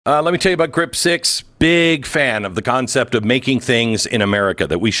Let me tell you about Grip 6. Big fan of the concept of making things in America,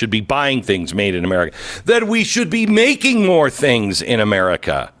 that we should be buying things made in America, that we should be making more things in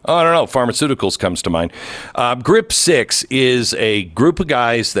America. Oh, I don't know. Pharmaceuticals comes to mind. Grip 6 is a group of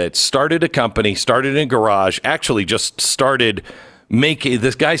guys that started a company, started in a garage, actually just started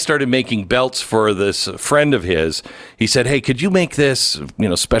this guy started making belts for this friend of his. He said, hey, could you make this,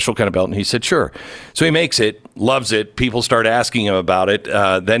 special kind of belt? And he said, sure. So he makes it, loves it. People start asking him about it.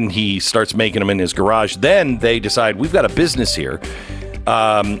 Then he starts making them in his garage. Then they decide, we've got a business here.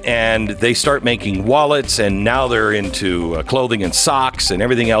 And they start making wallets, and now they're into clothing and socks and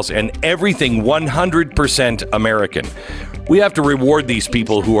everything else, and everything 100% American. We have to reward these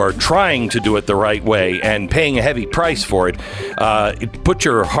people who are trying to do it the right way and paying a heavy price for it. Put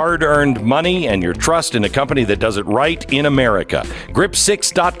your hard-earned money and your trust in a company that does it right in America.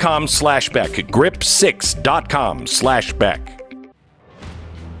 Grip6.com/Beck. Grip6.com/Beck.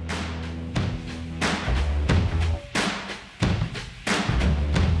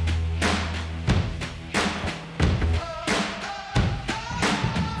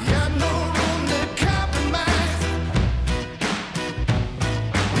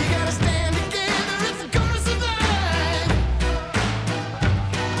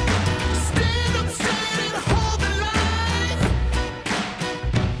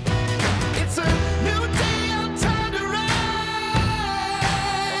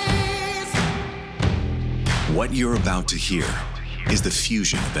 What you're about to hear is the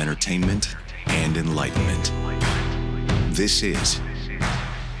fusion of entertainment and enlightenment. This is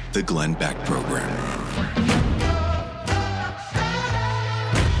the Glenn Beck Program.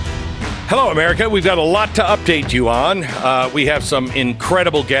 Hello, America. We've got a lot to update you on. We have some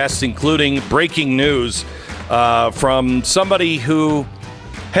incredible guests, including breaking news from somebody who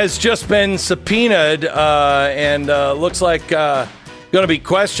has just been subpoenaed and looks like going to be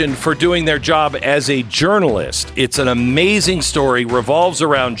questioned for doing their job as a journalist. It's an amazing story, revolves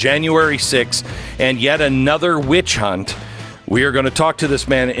around January 6th and yet another witch hunt. We are going to talk to this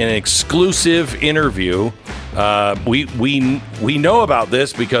man in an exclusive interview. We know about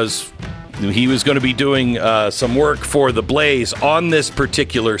this because he was going to be doing some work for The Blaze on this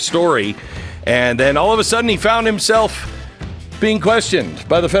particular story, and then all of a sudden he found himself being questioned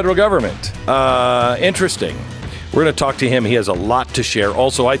by the federal government. Interesting. We're going to talk to him. He has a lot to share.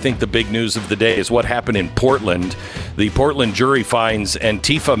 Also, I think the big news of the day is what happened in Portland. The Portland jury finds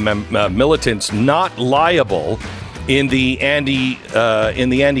Antifa militants not liable in the Andy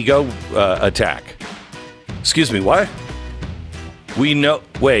Go attack. Excuse me, what?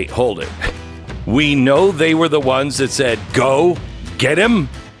 Wait, hold it. We know they were the ones that said, go, get him.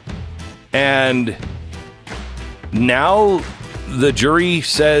 And now the jury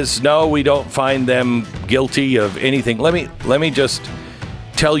says, no, we don't find them guilty of anything. Let me just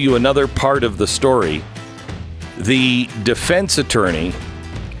tell you another part of the story. The defense attorney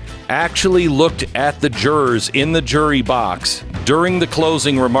actually looked at the jurors in the jury box during the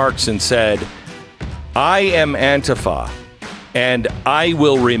closing remarks and said, I am Antifa, and I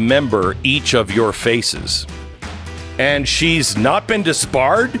will remember each of your faces. And she's not been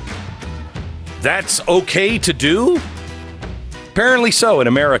disbarred? That's okay to do? Apparently so in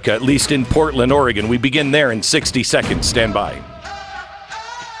America, at least in Portland, Oregon. We begin there in 60 seconds. Stand by.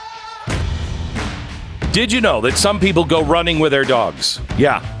 Did you know that some people go running with their dogs?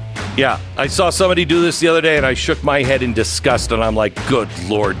 Yeah. I saw somebody do this the other day, and I shook my head in disgust, and I'm like, good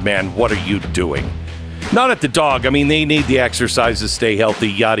Lord, man, what are you doing? Not at the dog. I mean, they need the exercise to stay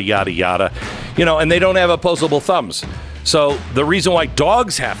healthy, yada, yada, yada. And they don't have opposable thumbs. So the reason why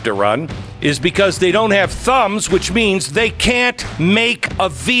dogs have to run is because they don't have thumbs, which means they can't make a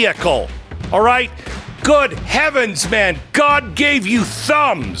vehicle. All right? Good heavens, man. God gave you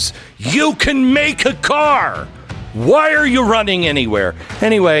thumbs. You can make a car. Why are you running anywhere?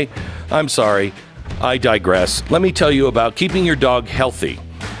 Anyway, I'm sorry. I digress. Let me tell you about keeping your dog healthy.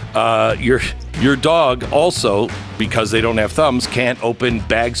 Your dog also, because they don't have thumbs, can't open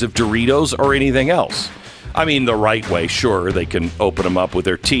bags of Doritos or anything else. I mean, the right way, sure, they can open them up with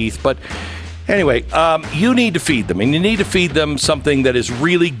their teeth, but anyway, you need to feed them, and you need to feed them something that is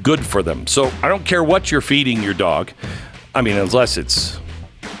really good for them. So I don't care what you're feeding your dog. I mean, unless it's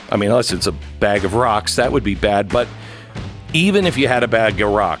a bag of rocks, that would be bad, but even if you had a bag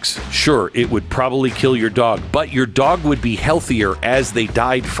of rocks, sure, it would probably kill your dog, but your dog would be healthier as they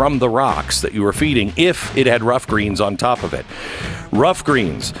died from the rocks that you were feeding if it had rough greens on top of it. Rough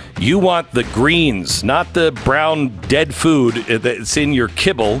greens. You want the greens, not the brown dead food that's in your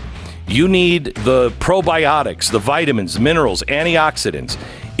kibble. You need the probiotics, the vitamins, minerals, antioxidants.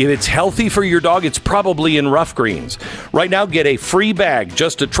 If it's healthy for your dog, it's probably in Rough Greens. Right now, get a free bag,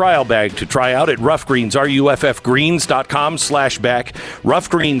 just a trial bag to try out at Rough Greens, ruffgreens.com/Beck,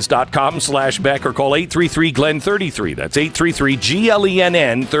 ruffgreens.com/Beck, or call 833-GLEN-33. That's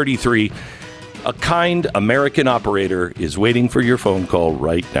 833-GLENN-33. A kind American operator is waiting for your phone call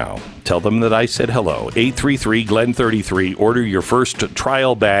right now. Tell them that I said hello. 833-GLEN-33. Order your first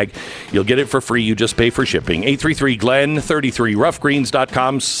trial bag. You'll get it for free. You just pay for shipping. 833-GLEN-33.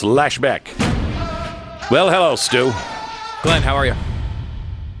 Ruffgreens.com/Beck. Well, hello, Stu. Glenn, how are you?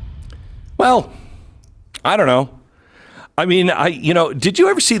 Well, I don't know. I mean, did you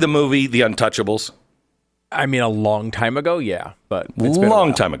ever see the movie The Untouchables? I mean, a long time ago, yeah, but it's been a a long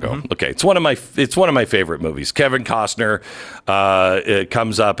while. time ago. Mm-hmm. Okay, it's one of my favorite movies. Kevin Costner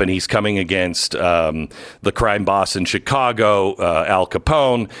comes up and he's coming against the crime boss in Chicago, Al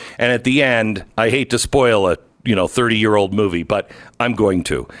Capone, and at the end, I hate to spoil a 30-year-old movie, but I'm going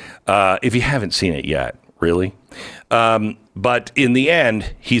to. If you haven't seen it yet, really, but in the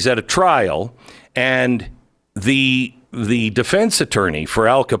end, he's at a trial, and the defense attorney for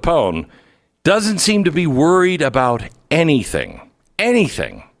Al Capone doesn't seem to be worried about anything.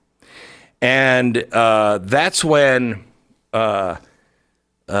 And that's when the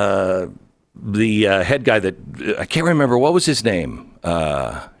head guy that I can't remember what was his name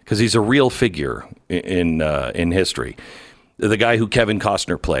because he's a real figure in history. The guy who Kevin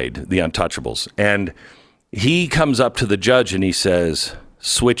Costner played, The Untouchables, and he comes up to the judge and he says,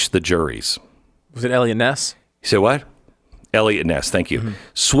 "Switch the juries." Was it Elliot Ness? You say what? Elliot Ness, thank you. Mm-hmm.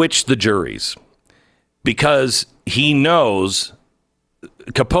 Switch the juries. Because he knows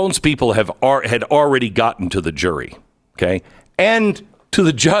Capone's people had already gotten to the jury, okay? And to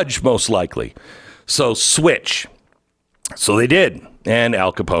the judge, most likely. So switch. So they did. And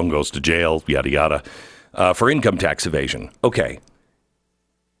Al Capone goes to jail, yada, yada, for income tax evasion. Okay.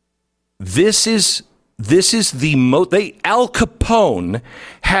 This is Al Capone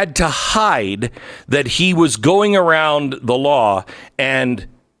had to hide that he was going around the law and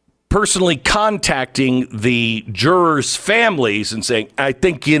personally contacting the jurors' families and saying, "I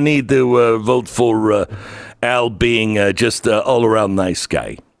think you need to vote for Al being just an all-around nice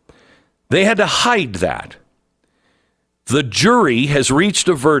guy." They had to hide that. The jury has reached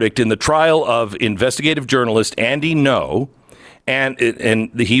a verdict in the trial of investigative journalist Andy Ngo, and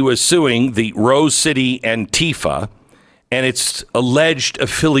he was suing the Rose City Antifa and its alleged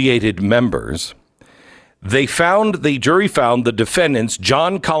affiliated members. The jury found the defendants,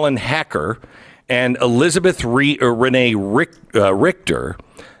 John Colin Hacker and Elizabeth Renee Richter,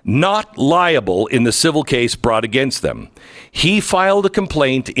 not liable in the civil case brought against them. He filed a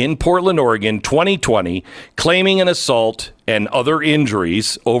complaint in Portland, Oregon, 2020, claiming an assault and other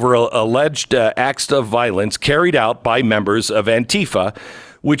injuries over alleged acts of violence carried out by members of Antifa,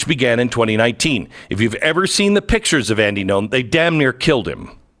 which began in 2019. If you've ever seen the pictures of Andy Ngo, they damn near killed him,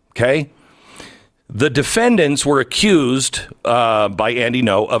 okay? The defendants were accused by Andy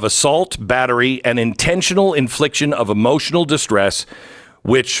Ngo of assault, battery, and intentional infliction of emotional distress,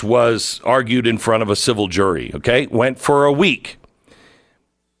 which was argued in front of a civil jury, okay? Went for a week.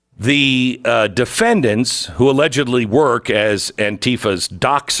 The defendants, who allegedly work as Antifa's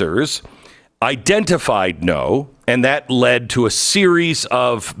doxers, identified Ngo, and that led to a series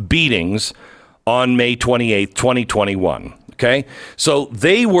of beatings on May 28th, 2021, okay? So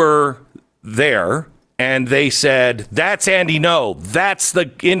they were there, and they said, "That's Andy Ngo. That's the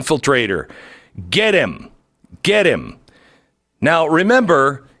infiltrator. Get him. Get him." Now,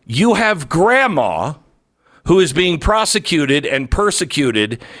 remember, you have Grandma, who is being prosecuted and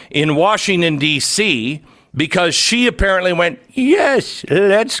persecuted in Washington, D.C., because she apparently went, "Yes,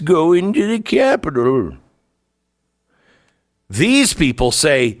 let's go into the Capitol." These people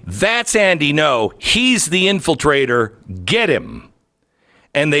say, "That's Andy Ngo. He's the infiltrator. Get him."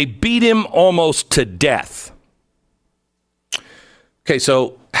 And they beat him almost to death. Okay,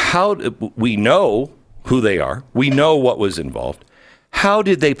 so we know who they are. We know what was involved. How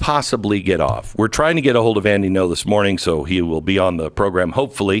did they possibly get off? We're trying to get a hold of Andy Ngo this morning, so he will be on the program,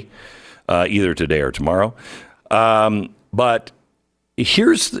 hopefully, either today or tomorrow. But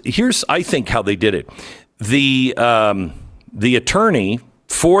here's I think how they did it. The attorney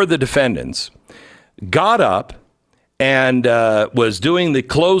for the defendants got up and was doing the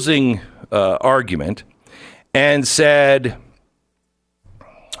closing argument and said,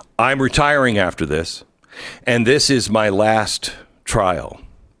 "I'm retiring after this, and this is my last trial.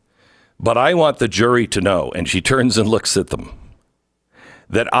 But I want the jury to know," and she turns and looks at them,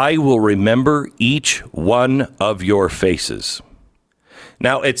 "that I will remember each one of your faces."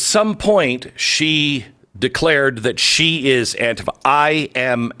 Now, at some point, she declared that she is Antifa. I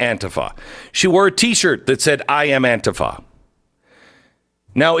am Antifa. She wore a T-shirt that said, I am Antifa.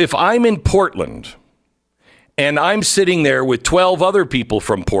 Now, if I'm in Portland and I'm sitting there with 12 other people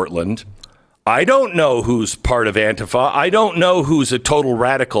from Portland, I don't know who's part of Antifa. I don't know who's a total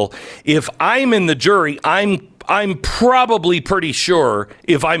radical. If I'm in the jury, I'm probably pretty sure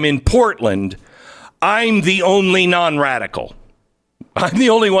if I'm in Portland, I'm the only non-radical. I'm the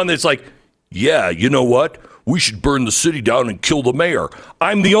only one that's like, yeah, you know what? We should burn the city down and kill the mayor.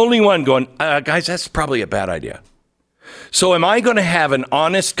 I'm the only one going, guys, that's probably a bad idea. So am I going to have an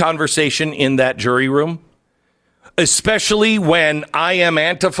honest conversation in that jury room? Especially when I am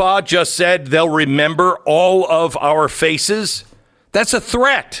Antifa just said they'll remember all of our faces? That's a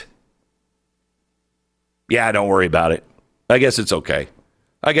threat. Yeah, don't worry about it. I guess it's okay.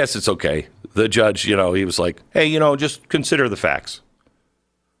 The judge, he was like, hey, just consider the facts.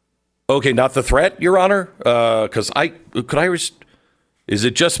 Okay, not the threat, Your Honor? Because is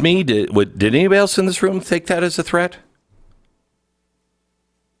it just me? Did anybody else in this room take that as a threat?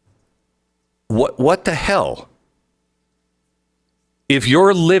 What the hell? If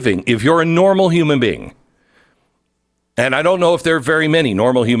you're a normal human being, and I don't know if there are very many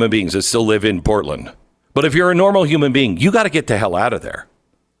normal human beings that still live in Portland, but if you're a normal human being, you got to get the hell out of there.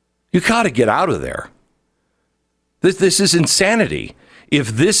 You got to get out of there. This is insanity. If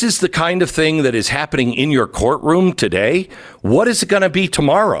this is the kind of thing that is happening in your courtroom today, what is it going to be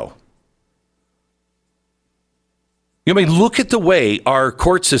tomorrow? Look at the way our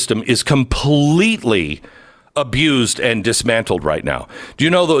court system is completely abused and dismantled right now. Do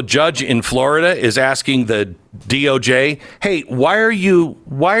you know the judge in Florida is asking the DOJ, hey, why are you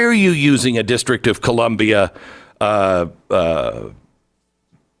using a District of Columbia, what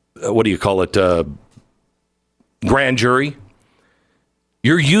do you call it, grand jury?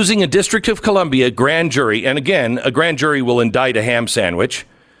 You're using a District of Columbia grand jury, and again, a grand jury will indict a ham sandwich.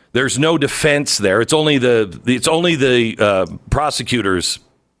 There's no defense there. It's only the prosecutor's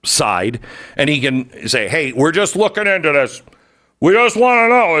side, and he can say, hey, we're just looking into this. We just want to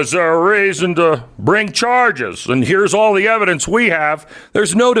know, is there a reason to bring charges? And here's all the evidence we have.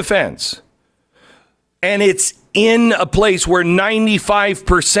 There's no defense. And it's in a place where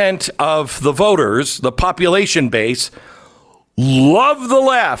 95% of the voters, the population base, love the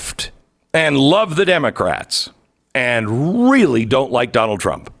left and love the Democrats and really don't like Donald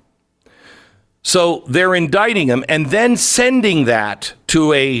Trump. So they're indicting him and then sending that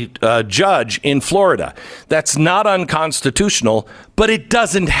to a judge in Florida. That's not unconstitutional, but it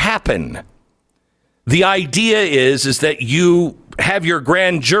doesn't happen. The idea is that you have your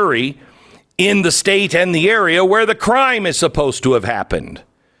grand jury in the state and the area where the crime is supposed to have happened.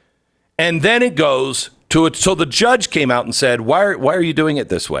 And then it goes to it. So the judge came out and said, why are you doing it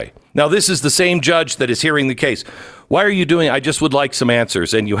this way? Now, this is the same judge that is hearing the case. Why are you doing it? I just would like some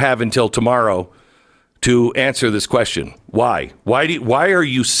answers. And you have until tomorrow to answer this question. Why? Why are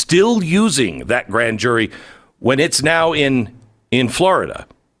you still using that grand jury when it's now in Florida?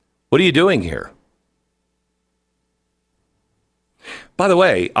 What are you doing here? By the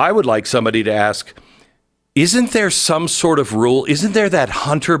way, I would like somebody to ask, isn't there some sort of rule? Isn't there that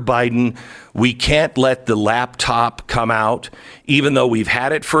Hunter Biden, we can't let the laptop come out, even though we've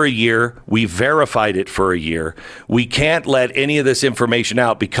had it for a year, we've verified it for a year. We can't let any of this information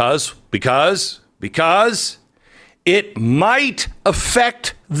out because it might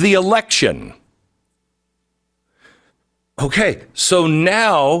affect the election. Okay, so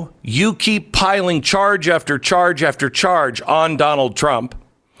now you keep piling charge after charge after charge on Donald Trump.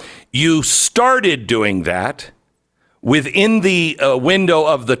 You started doing that within the window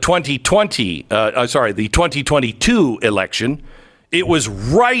of the 2022 election. It was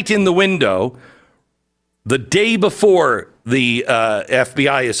right in the window the day before the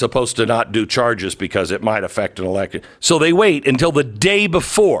FBI is supposed to not do charges because it might affect an election. So they wait until the day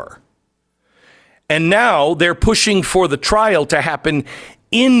before. And now they're pushing for the trial to happen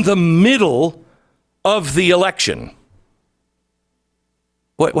in the middle of the election.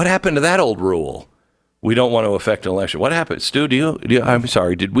 What happened to that old rule? We don't want to affect an election. What happened? Stu, I'm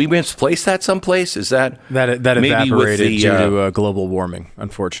sorry, did we misplace that someplace? Is that evaporated due to global warming,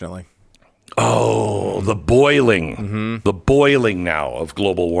 unfortunately. Oh, the boiling. Mm-hmm. The boiling now of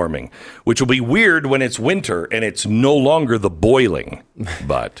global warming, which will be weird when it's winter and it's no longer the boiling.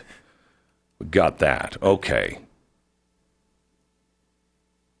 But we got that. Okay.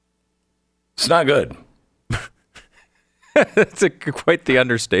 It's not good. That's quite the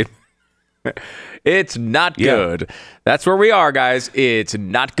understatement. It's not good. That's where we are, guys. It's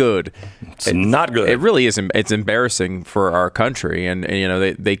not good. It's not good. It really is. It's embarrassing for our country, and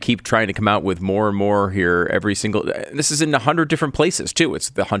they keep trying to come out with more and more here every single. This is in 100 different places too. It's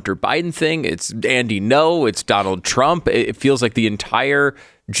the Hunter Biden thing. It's Andy No. It's Donald Trump. It feels like the entire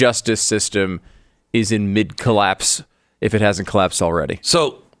justice system is in mid collapse, if it hasn't collapsed already.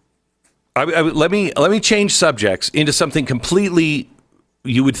 So, let me change subjects into something completely,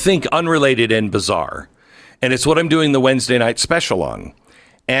 you would think, unrelated and bizarre, and it's what I'm doing the Wednesday night special on.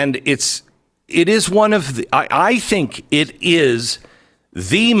 And it is one of the, I think it is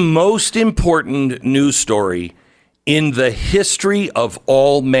the most important news story in the history of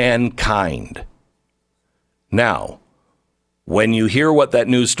all mankind. Now, when you hear what that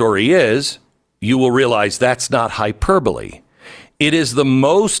news story is, you will realize that's not hyperbole. It is the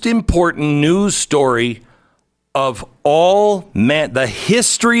most important news story of all man, the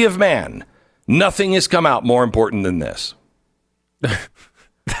history of man. Nothing has come out more important than this.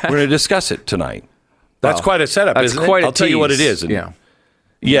 We're going to discuss it tonight. That's quite a setup, isn't it? I'll tell you what it is.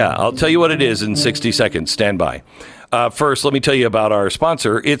 Yeah, I'll tell you what it is in 60 seconds. Stand by. First, let me tell you about our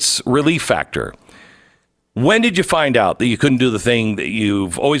sponsor. It's Relief Factor. When did you find out that you couldn't do the thing that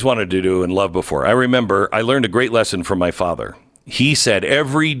you've always wanted to do and loved before? I remember I learned a great lesson from my father. He said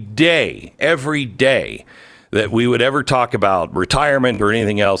every day that we would ever talk about retirement or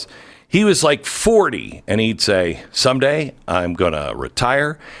anything else, he was like 40, and he'd say, someday I'm going to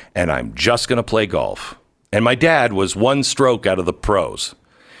retire, and I'm just going to play golf. And my dad was one stroke out of the pros,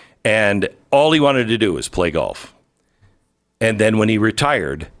 and all he wanted to do was play golf. And then when he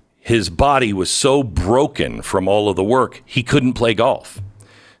retired, his body was so broken from all of the work, he couldn't play golf.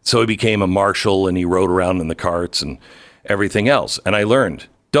 So he became a marshal, and he rode around in the carts and everything else. And I learned,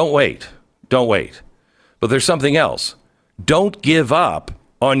 don't wait. But there's something else. Don't give up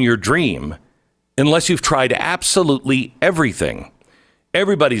on your dream unless you've tried absolutely everything.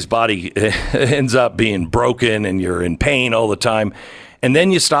 Everybody's body ends up being broken and you're in pain all the time. And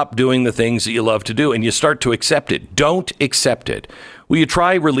then you stop doing the things that you love to do and you start to accept it. Don't accept it. Will you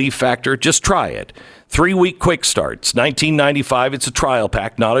try Relief Factor? Just try it. 3-week quick starts, $19.95. It's a trial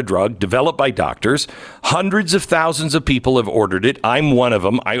pack, not a drug, developed by doctors. Hundreds of thousands of people have ordered it. I'm one of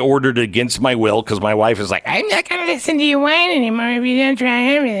them. I ordered it against my will because my wife is like, I'm not going to listen to you whine anymore if you don't try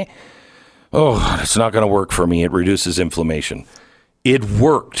everything. Oh, it's not going to work for me. It reduces inflammation. It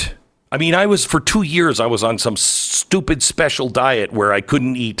worked. I mean, for 2 years, I was on some stupid special diet where I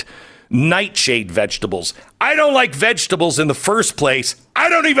couldn't eat nightshade vegetables. I don't like vegetables in the first place. I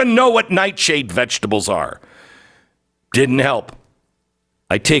don't even know what nightshade vegetables are. Didn't help.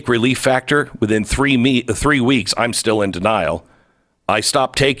 I take Relief Factor. Within 3 weeks, I'm still in denial. I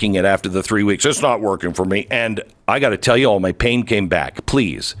stopped taking it after the 3 weeks. It's not working for me. And I got to tell you, all my pain came back.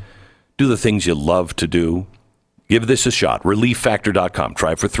 Please do the things you love to do. Give this a shot. ReliefFactor.com.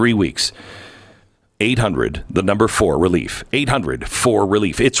 Try it for 3 weeks. 800, the number 4, relief.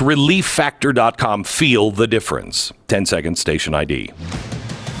 800-4-RELIEF. It's ReliefFactor.com. Feel the difference. 10 seconds, station ID.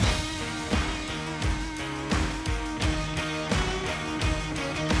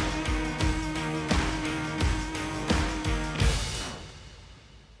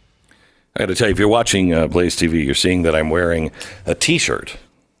 I got to tell you, if you're watching Blaze TV, you're seeing that I'm wearing a T-shirt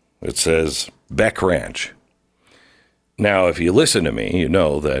that says Beck Ranch. Now, if you listen to me, you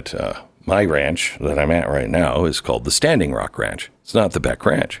know that my ranch that I'm at right now is called the Standing Rock Ranch. It's not the Beck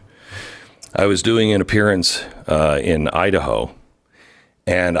Ranch. I was doing an appearance in Idaho,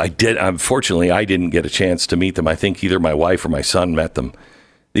 and unfortunately, I didn't get a chance to meet them. I think either my wife or my son met them.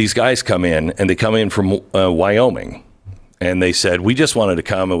 These guys come in, and they come in from Wyoming, and they said, we just wanted to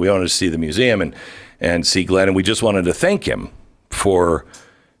come, and we wanted to see the museum and see Glenn, and we just wanted to thank him for,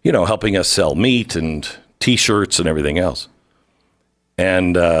 helping us sell meat and T-shirts and everything else.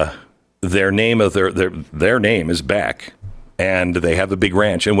 And their name is Beck, and they have a big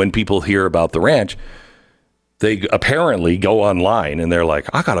ranch. And when people hear about the ranch, they apparently go online and they're like,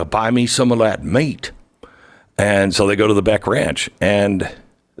 I gotta buy me some of that meat. And so they go to the Beck Ranch, and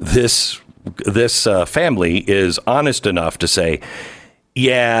this family is honest enough to say,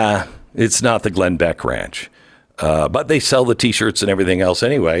 yeah, it's not the Glenn Beck Ranch. But they sell the T-shirts and everything else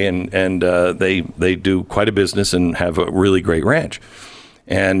anyway, and they do quite a business and have a really great ranch.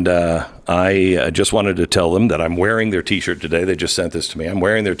 And I just wanted to tell them that I'm wearing their T-shirt today. They just sent this to me. I'm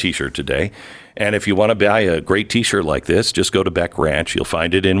wearing their T-shirt today. And if you want to buy a great T-shirt like this, just go to Beck Ranch. You'll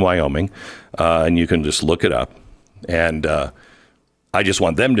find it in Wyoming, and you can just look it up. And I just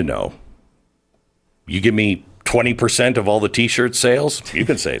want them to know, you give me 20% of all the T-shirt sales, you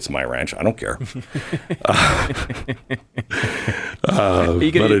can say it's my ranch. I don't care.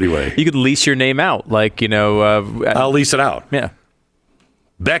 But anyway. You could lease your name out. I'll lease it out. Yeah.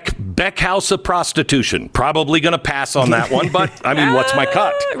 Beck House of Prostitution. Probably going to pass on that one, but I mean, what's my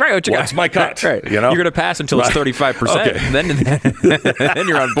cut? Right, what's my cut? Right. You know, you're going to pass until it's 35%. Okay. And then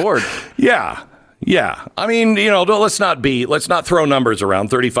you're on board. Yeah. I mean, let's not throw numbers around.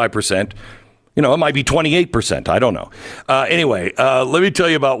 35%. It might be 28%. I don't know. Anyway, let me tell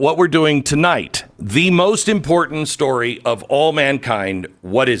you about what we're doing tonight. The most important story of all mankind.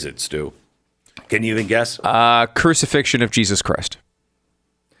 What is it, Stu? Can you even guess? Crucifixion of Jesus Christ.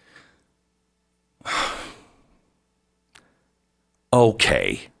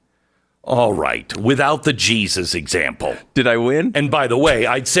 Okay. All right. Without the Jesus example. Did I win? And by the way,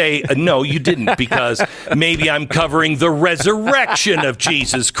 I'd say, no, you didn't, because maybe I'm covering the resurrection of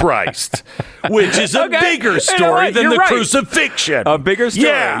Jesus Christ, which is a bigger story than the crucifixion. A bigger story.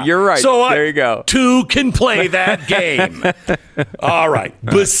 Yeah. You're right. So there you go. Two can play that game. All right.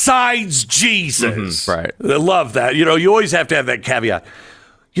 Besides Jesus. Right. I love that. You always have to have that caveat.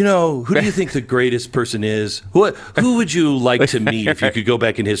 Who do you think the greatest person is? Who would you like to meet if you could go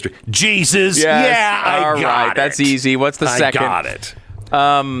back in history? Jesus. Yes. Yeah, I got it. That's easy. What's the second? I got it.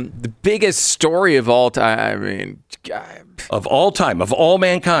 The biggest story of all time. I mean, of all time, of all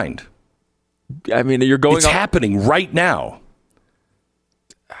mankind. I mean, you're going. It's happening right now.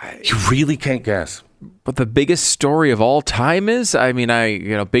 You really can't guess. But the biggest story of all time is, I mean,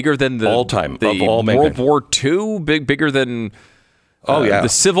 bigger than the all time the of all mankind. World War II, bigger than. Yeah, the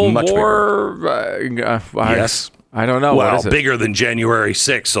Civil much War. Yes, I don't know. Well, what is it? bigger than January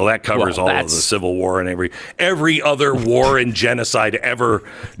 6th, so that covers all of the Civil War and every other war and genocide ever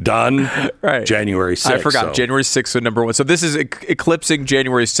done. Right, January 6th. I forgot January 6th was number one. So this is eclipsing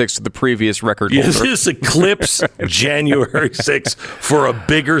January 6th, the previous record holder. This eclipse January 6th for a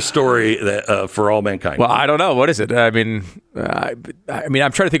bigger story for all mankind. Well, I don't know. What is it? I mean,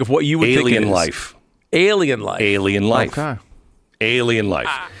 I'm trying to think of what you would think it is. Alien life. Alien life. Alien life. Okay. Alien life.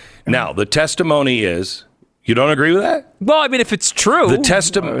 Now, the testimony is, you don't agree with that? Well, I mean, if it's true, the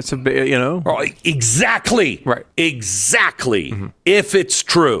testimony, it's a bit, exactly, right? Exactly. Mm-hmm. If it's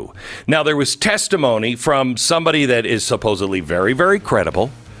true. Now, there was testimony from somebody that is supposedly very, very credible,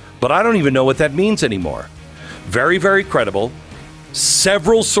 but I don't even know what that means anymore. Very, very credible.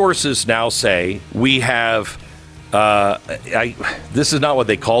 Several sources now say we have. This is not what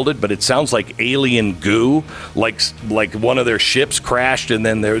they called it, but it sounds like alien goo, like one of their ships crashed and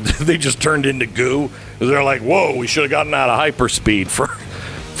then they just turned into goo. They're like, whoa, we should have gotten out of hyperspeed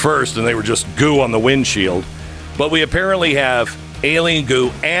first, and they were just goo on the windshield. But we apparently have alien goo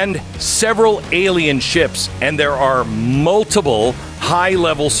and several alien ships, and there are multiple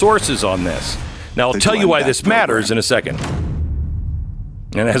high-level sources on this. Now, I'll tell you why this matters in a second.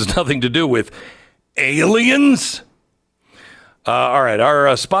 And it has nothing to do with aliens? All right,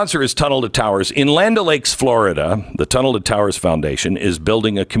 our sponsor is Tunnel to Towers. In Land O'Lakes, Florida, the Tunnel to Towers Foundation is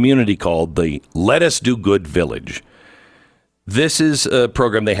building a community called the Let Us Do Good Village. This is a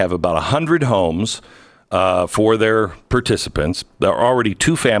program. They have about 100 homes for their participants. There are already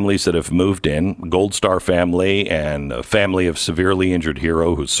 2 families that have moved in, Gold Star family and a family of severely injured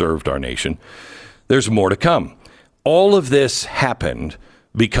hero who served our nation. There's more to come. All of this happened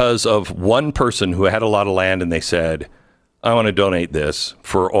because of one person who had a lot of land, and they said, I want to donate this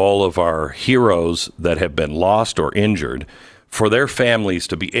for all of our heroes that have been lost or injured, for their families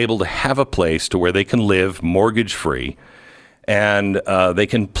to be able to have a place to where they can live mortgage-free, and they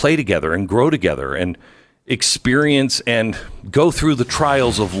can play together and grow together and experience and go through the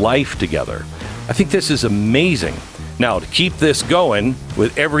trials of life together. I think this is amazing. Now, to keep this going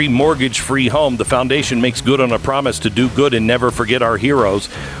with every mortgage-free home, the foundation makes good on a promise to do good and never forget our heroes.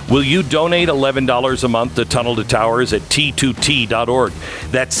 Will you donate $11 a month to Tunnel to Towers at T2T.org?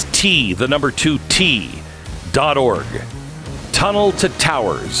 That's T, the number 2T.org. Tunnel to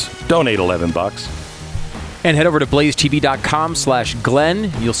Towers. Donate $11. And head over to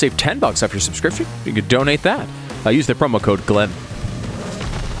blazetv.com/Glenn. You'll save $10 off your subscription. You could donate that. Use the promo code Glenn.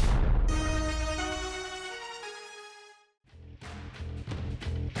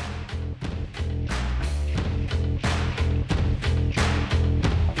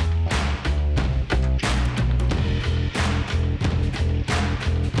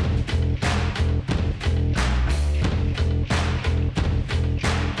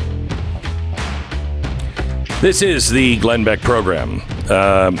 This is the Glenn Beck program.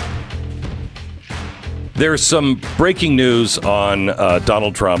 There's some breaking news on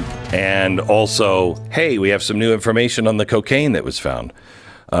Donald Trump, and also, hey, we have some new information on the cocaine that was found,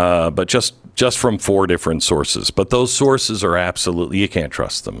 but just from 4 different sources. But those sources are absolutely, you can't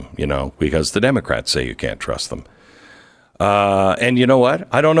trust them, because the Democrats say you can't trust them. And you know what?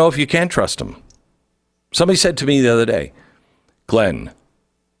 I don't know if you can trust them. Somebody said to me the other day, Glenn,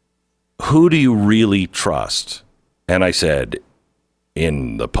 who do you really trust? And I said,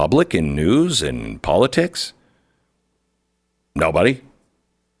 in the public, in news, in politics? Nobody.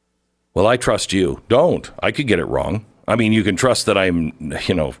 Well, I trust you. Don't. I could get it wrong. I mean, you can trust that I'm,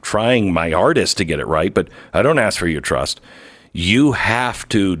 trying my hardest to get it right, but I don't ask for your trust. You have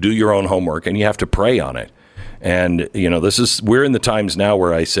to do your own homework and you have to pray on it. And, we're in the times now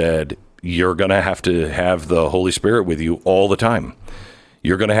where I said, you're going to have the Holy Spirit with you all the time.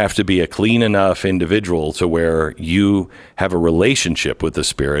 You're going to have to be a clean enough individual to where you have a relationship with the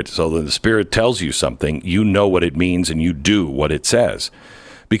Spirit so that the Spirit tells you something, you know what it means and you do what it says.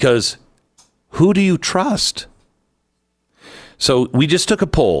 Because who do you trust? So we just took a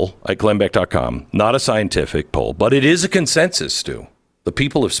poll at glennbeck.com, not a scientific poll, but it is a consensus, Stu. The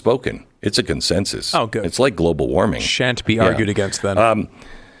people have spoken. It's a consensus. Oh, good. It's like global warming. Shan't be argued against then.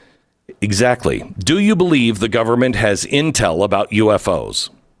 Exactly. Do you believe the government has intel about UFOs?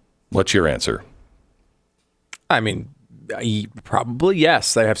 What's your answer? I mean, probably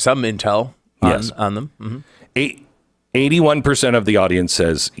yes. They have some intel on them. Mm-hmm. 81% of the audience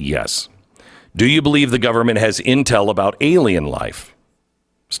says yes. Do you believe the government has intel about alien life?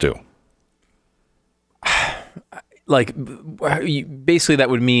 Stu? Basically that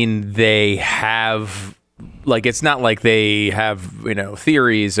would mean they have, it's not like they have,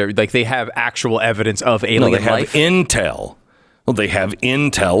 theories or they have actual evidence of alien life. They have intel. Well, they have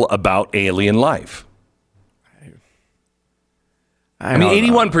intel about alien life. I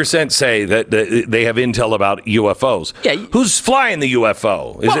mean, 81% say that they have intel about UFOs. Yeah. Who's flying the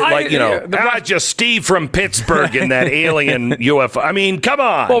UFO? Is it just Steve from Pittsburgh in that alien UFO? I mean, come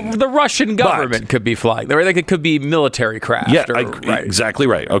on. Well, the Russian government could be flying. It could be military craft. Yeah, exactly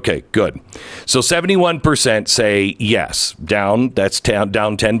right. Okay, good. So 71% say yes, down. That's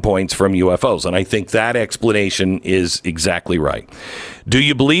down 10 points from UFOs. And I think that explanation is exactly right. Do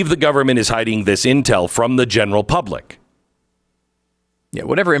you believe the government is hiding this intel from the general public? Yeah,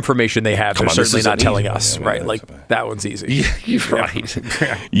 whatever information they have, they're certainly not telling us, right? That one's easy. Yeah, you're right.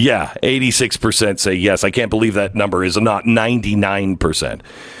 Yeah, 86% say yes. I can't believe that number is not 99%.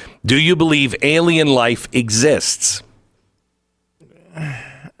 Do you believe alien life exists? I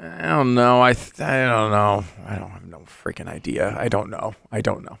don't know. I don't know. I don't have no freaking idea. I don't know.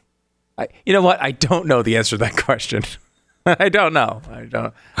 You know what? I don't know the answer to that question. I don't know.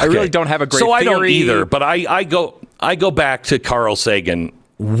 I really don't have a great theory. I don't either, but I go back to Carl Sagan.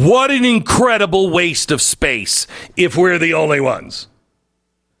 What an incredible waste of space if we're the only ones.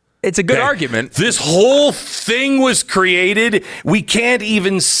 It's a good argument. This whole thing was created. We can't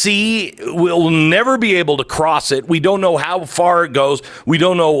even see. We'll never be able to cross it. We don't know how far it goes. We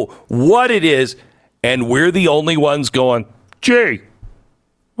don't know what it is. And we're the only ones going, gee,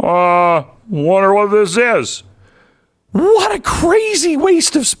 wonder what this is. What a crazy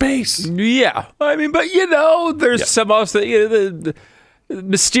waste of space. Yeah. I mean, but, there's some of the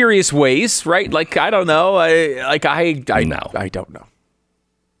mysterious ways, right? I don't know. I don't know.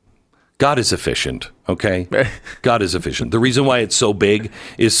 God is efficient, okay? God is efficient. The reason why it's so big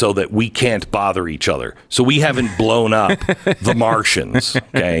is so that we can't bother each other. So we haven't blown up the Martians,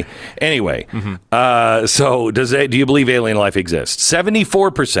 okay? Anyway, so do you believe alien life exists?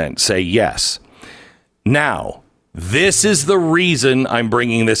 74% say yes. Now, this is the reason I'm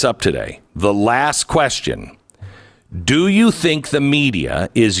bringing this up today. The last question. Do you think the media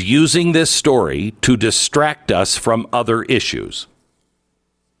is using this story to distract us from other issues?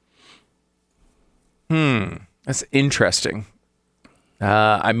 That's interesting.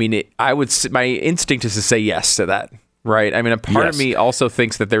 My instinct is to say yes to that, right? I mean, a part of me also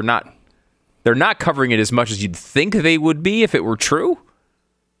thinks that they're not covering it as much as you'd think they would be if it were true.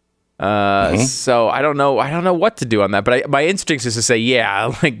 So I don't know what to do on that, but my instinct is to say,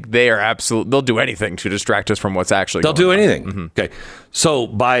 they are they'll do anything to distract us from what's actually going on. They'll do anything. Mm-hmm. Okay. So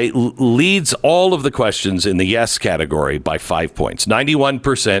leads all of the questions in the yes category by 5 points.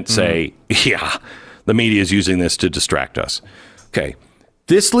 91% say, the media is using this to distract us. Okay.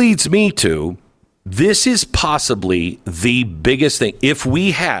 This leads me to, this is possibly the biggest thing. If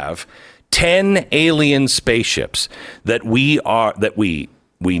we have 10 alien spaceships that we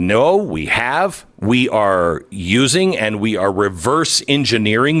know we are using, and we are reverse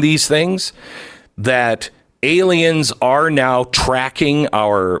engineering these things, that aliens are now tracking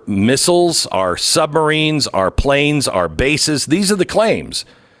our missiles, our submarines, our planes, our bases. These are the claims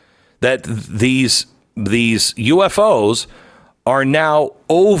that these UFOs are now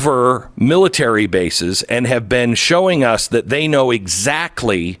over military bases and have been showing us that they know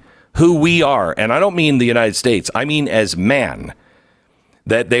exactly who we are. And I don't mean the United States. I mean as man.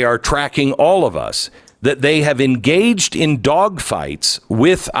 That they are tracking all of us. that they have engaged in dogfights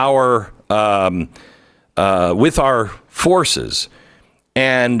with our forces,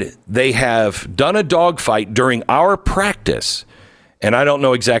 and they have done a dogfight during our practice. And I don't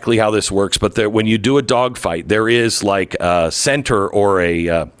know exactly how this works, but when you do a dogfight, there is like a center or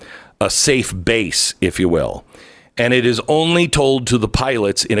a safe base, if you will. And it is only told to the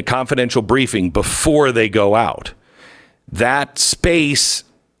pilots in a confidential briefing before they go out. That space,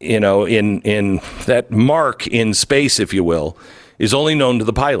 in that mark in space, if you will, is only known to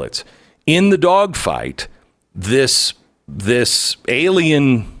the pilots. In the dogfight, this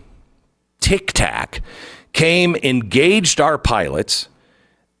alien Tic Tac came, engaged our pilots.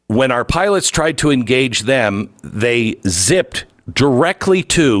 When our pilots tried to engage them, they zipped directly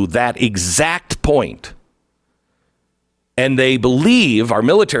to that exact point. And they believe, our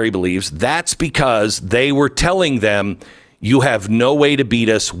military believes, that's because they were telling them, you have no way to beat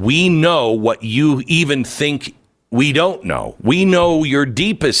us. We know what you even think we don't know. We know your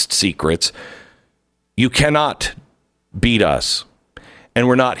deepest secrets. You cannot beat us. And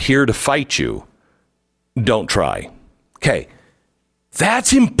we're not here to fight you. Don't try. Okay.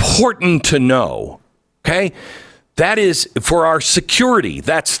 That's important to know. Okay. That is for our security.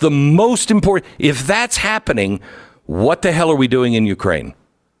 That's the most important. If that's happening, what the hell are we doing in Ukraine?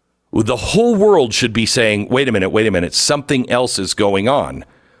 The whole world should be saying, wait a minute, something else is going on.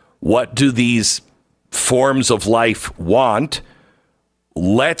 What do these forms of life want?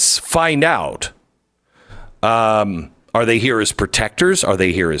 Let's find out. Are they here as protectors? Are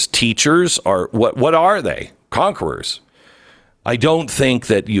they here as teachers? Or what are they? Conquerors. I don't think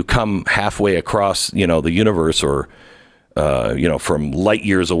that you come halfway across, the universe or, from light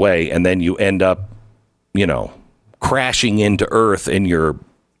years away, and then you end up, crashing into Earth in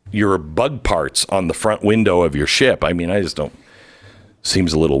your bug parts on the front window of your ship. I mean, I just don't.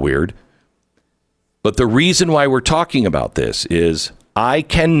 Seems a little weird. But the reason why we're talking about this is I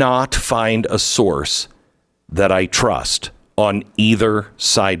cannot find a source that I trust on either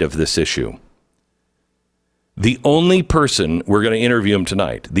side of this issue. The only person, we're going to interview him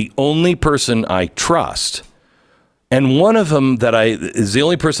tonight, the only person I trust, and one of them is the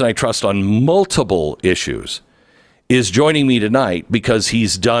only person I trust on multiple issues, is joining me tonight because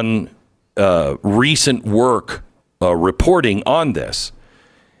he's done recent work reporting on this.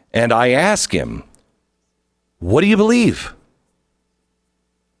 And I ask him, what do you believe?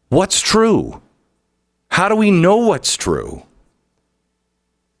 What's true? How do we know what's true?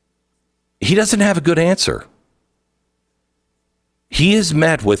 He doesn't have a good answer. He has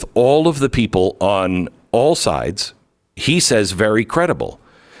met with all of the people on all sides. He says very credible.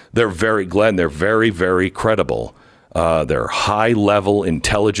 They're very very credible. They're high-level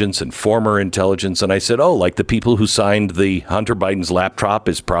intelligence and former intelligence. And I said, like the people who signed the Hunter Biden's laptop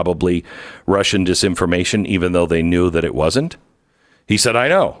is probably Russian disinformation, even though they knew that it wasn't. He said, I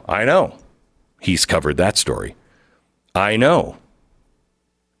know. He's covered that story. I know.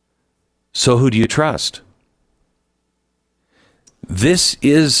 So who do you trust? This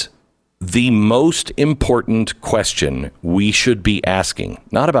is the most important question we should be asking,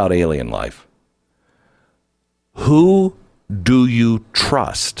 not about alien life. Who do you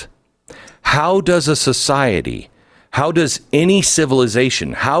trust? How does a society, how does any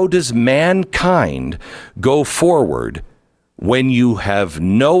civilization, how does mankind go forward when you have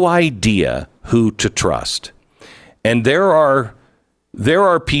no idea who to trust? And there are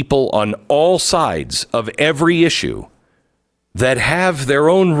people on all sides of every issue that have their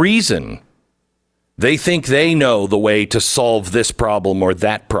own reason. They think they know the way to solve this problem or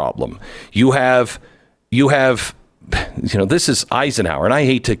that problem. You have, this is Eisenhower, and I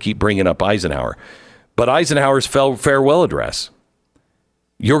hate to keep bringing up Eisenhower, but Eisenhower's farewell address.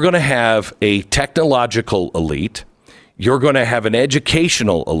 You're going to have a technological elite. You're going to have an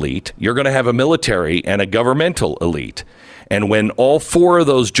educational elite. You're going to have a military and a governmental elite. And when all four of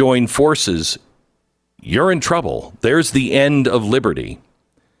those join forces, you're in trouble. There's the end of liberty.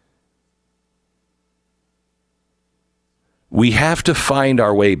 We have to find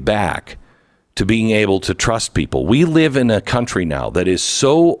our way back to being able to trust people. We live in a country now that is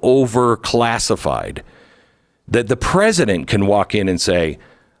so overclassified that the president can walk in and say,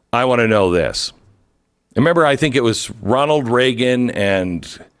 I want to know this. Remember, I think it was Ronald Reagan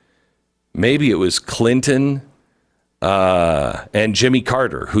and maybe it was Clinton and Jimmy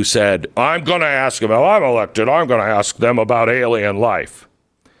Carter who said, I'm going to ask them, if I'm elected, I'm going to ask them about alien life.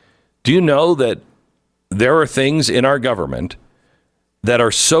 Do you know that there are things in our government that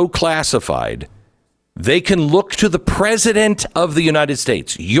are so classified, they can look to the president of the United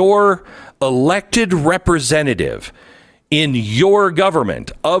States, your elected representative, in your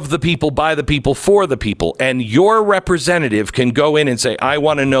government, of the people, by the people, for the people, and your representative can go in and say, I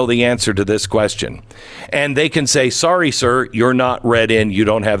want to know the answer to this question. And they can say, sorry, sir, you're not read in. You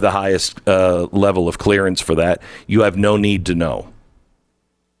don't have the highest level of clearance for that. You have no need to know.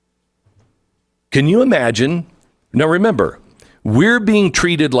 Can you imagine? Now, remember, we're being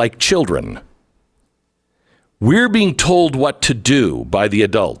treated like children. We're being told what to do by the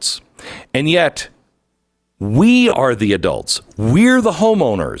adults. And yet, we are the adults. We're the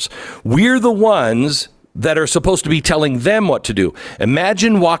homeowners. We're the ones that are supposed to be telling them what to do.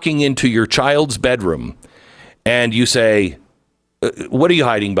 Imagine walking into your child's bedroom and you say, what are you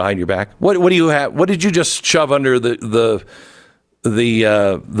hiding behind your back? What do you have? What did you just shove under the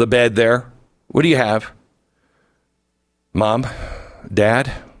bed there? What do you have? Mom,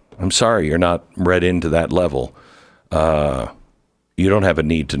 Dad, I'm sorry you're not read into that level. You don't have a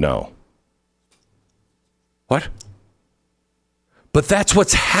need to know. What? But that's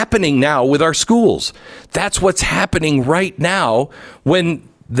what's happening now with our schools. That's what's happening right now when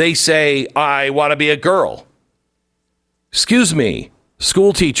they say, I want to be a girl. Excuse me,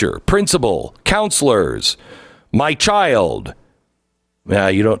 school teacher, principal, counselors, my child.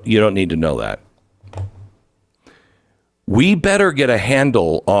 You don't need to know that. We better get a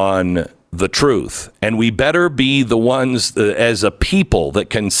handle on the truth, and we better be the ones as a people that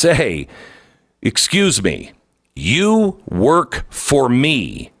can say, excuse me, you work for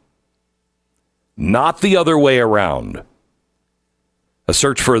me, not the other way around. A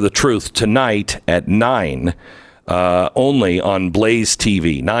search for the truth tonight at 9, only on Blaze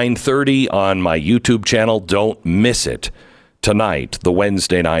TV, 9:30 on my YouTube channel. Don't miss it tonight, the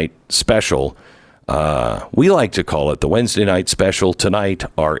Wednesday night special. We like to call it the Wednesday night special. Tonight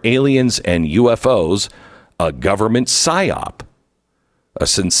are aliens and UFOs, a government psyop, a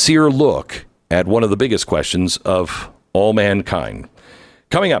sincere look at one of the biggest questions of all mankind.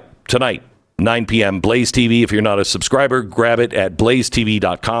 Coming up tonight, 9 p.m., Blaze TV. If you're not a subscriber, grab it at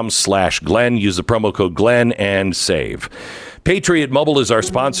blazetv.com/Glenn. Use the promo code Glenn and save. Patriot Mobile is our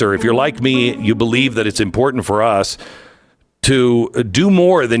sponsor. If you're like me, you believe that it's important for us to do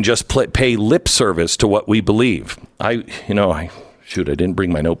more than just pay lip service to what we believe. I didn't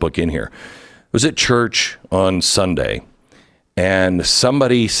bring my notebook in here. I was at church on Sunday, and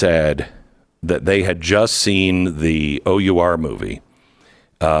somebody said that they had just seen the OUR movie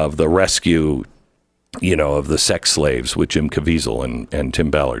of the rescue, of the sex slaves with Jim Caviezel and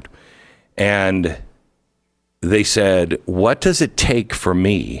Tim Ballard. And they said, what does it take for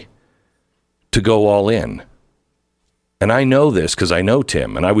me to go all in? And I know this because I know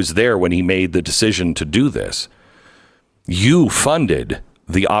Tim, and I was there when he made the decision to do this. You funded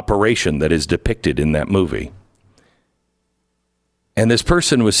the operation that is depicted in that movie. And this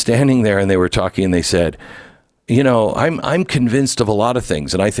person was standing there and they were talking and they said, I'm convinced of a lot of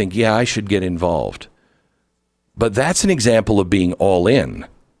things. And I think, I should get involved. But that's an example of being all in.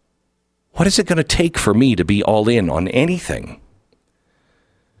 What is it going to take for me to be all in on anything?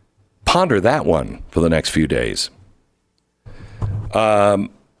 Ponder that one for the next few days.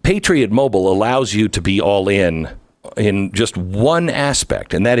 Patriot Mobile allows you to be all in just one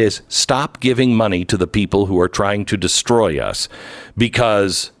aspect, and that is stop giving money to the people who are trying to destroy us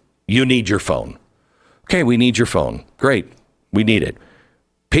because you need your phone. Okay, we need your phone. Great. We need it.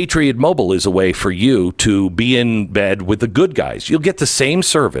 Patriot Mobile is a way for you to be in bed with the good guys. You'll get the same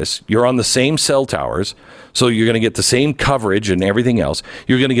service. You're on the same cell towers, so you're going to get the same coverage and everything else.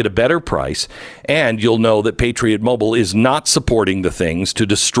 You're going to get a better price, and you'll know that Patriot Mobile is not supporting the things to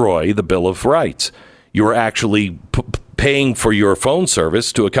destroy the Bill of Rights. You're actually paying for your phone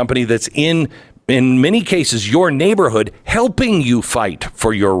service to a company that's in many cases, your neighborhood, helping you fight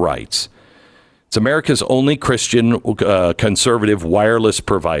for your rights. It's America's only Christian conservative wireless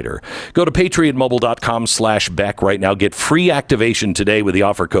provider. Go to patriotmobile.com/Beck right now. Get free activation today with the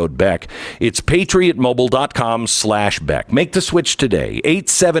offer code Beck. It's patriotmobile.com/Beck. Make the switch today.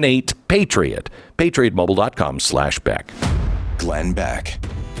 878-PATRIOT. patriotmobile.com/Beck. Glenn Beck.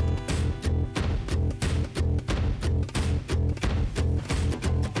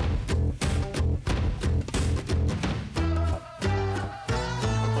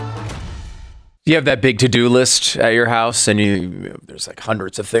 You have that big to-do list at your house, and there's like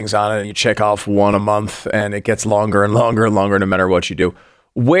hundreds of things on it, and you check off one a month, and it gets longer and longer and longer no matter what you do.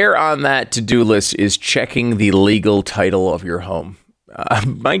 Where on that to-do list is checking the legal title of your home?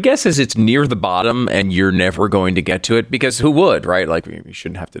 My guess is it's near the bottom, and you're never going to get to it, because who would, right? Like, you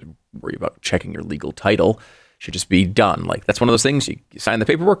shouldn't have to worry about checking your legal title. It should just be done. Like, that's one of those things. You sign the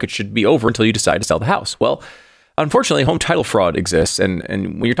paperwork, it should be over until you decide to sell the house. Well, unfortunately, home title fraud exists, and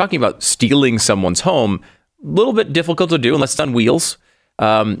when you're talking about stealing someone's home, little bit difficult to do unless it's on wheels.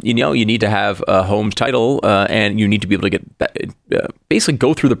 You need to have a home title, and you need to be able to get basically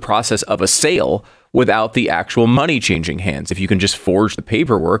go through the process of a sale without the actual money changing hands. If you can just forge the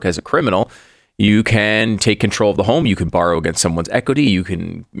paperwork as a criminal, you can take control of the home. You can borrow against someone's equity. You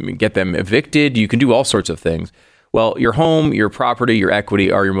can get them evicted. You can do all sorts of things. Well, your home, your property, your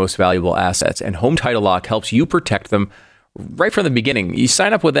equity are your most valuable assets, and Home Title Lock helps you protect them right from the beginning. You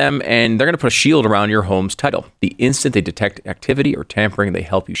sign up with them, and they're going to put a shield around your home's title. The instant they detect activity or tampering, they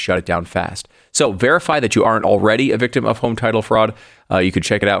help you shut it down fast. So verify that you aren't already a victim of home title fraud. You can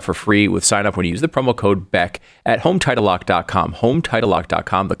check it out for free with sign up when you use the promo code BECK at HometitleLock.com.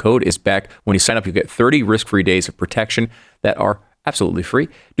 HometitleLock.com. The code is BECK. When you sign up, you get 30 risk-free days of protection that are absolutely free.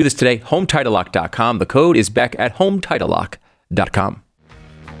 Do this today. HometitleLock.com. The code is BECK at HometitleLock.com.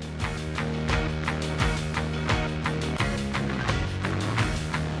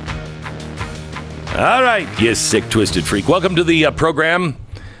 All right, you sick, twisted freak. Welcome to the program.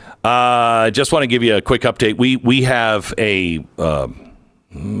 Just want to give you a quick update. We have a, I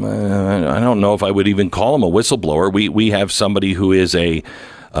don't know if I would even call him a whistleblower. We have somebody who is an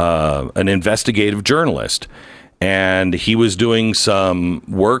investigative journalist, and he was doing some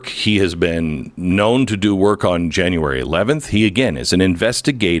work. He has been known to do work on January 11th. He, again, is an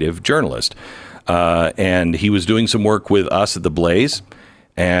investigative journalist, and he was doing some work with us at The Blaze.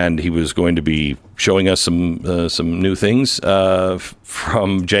 And he was going to be showing us some new things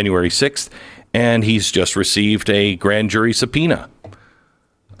from January 6th, and he's just received a grand jury subpoena.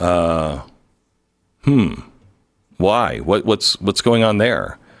 Why? What's going on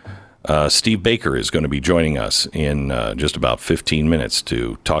there? Steve Baker is going to be joining us in just about 15 minutes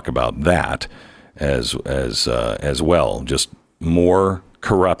to talk about that as well. Just more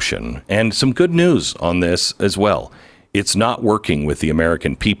corruption and some good news on this as well. It's not working with the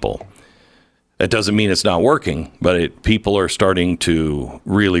American people. That doesn't mean it's not working, but people are starting to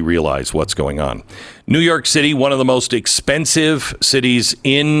really realize what's going on. New York City, one of the most expensive cities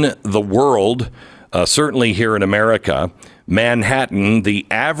in the world, certainly here in America. Manhattan, the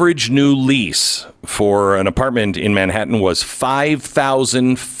average new lease for an apartment in Manhattan was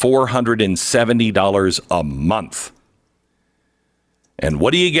 $5,470 a month. And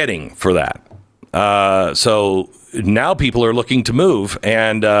what are you getting for that? So now people are looking to move,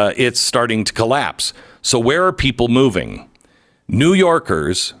 and it's starting to collapse. So where are people moving? New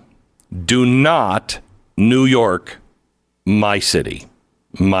Yorkers do not New York, my city,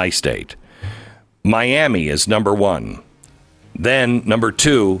 my state. Miami is number one. Then number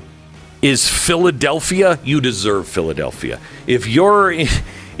two is Philadelphia. You deserve Philadelphia. If you're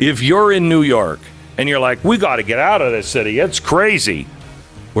in New York and you're like, we got to get out of this city, it's crazy.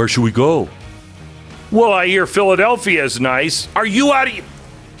 Where should we go? Well, I hear Philadelphia is nice. Are you out of...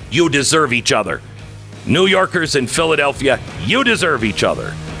 You deserve each other. New Yorkers in Philadelphia, you deserve each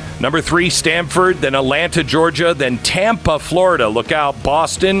other. Number three, Stamford, then Atlanta, Georgia, then Tampa, Florida. Look out,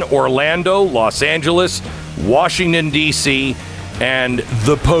 Boston, Orlando, Los Angeles, Washington, D.C., and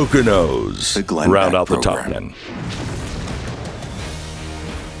the Poconos. The Glenn round Beck out the top program. 10.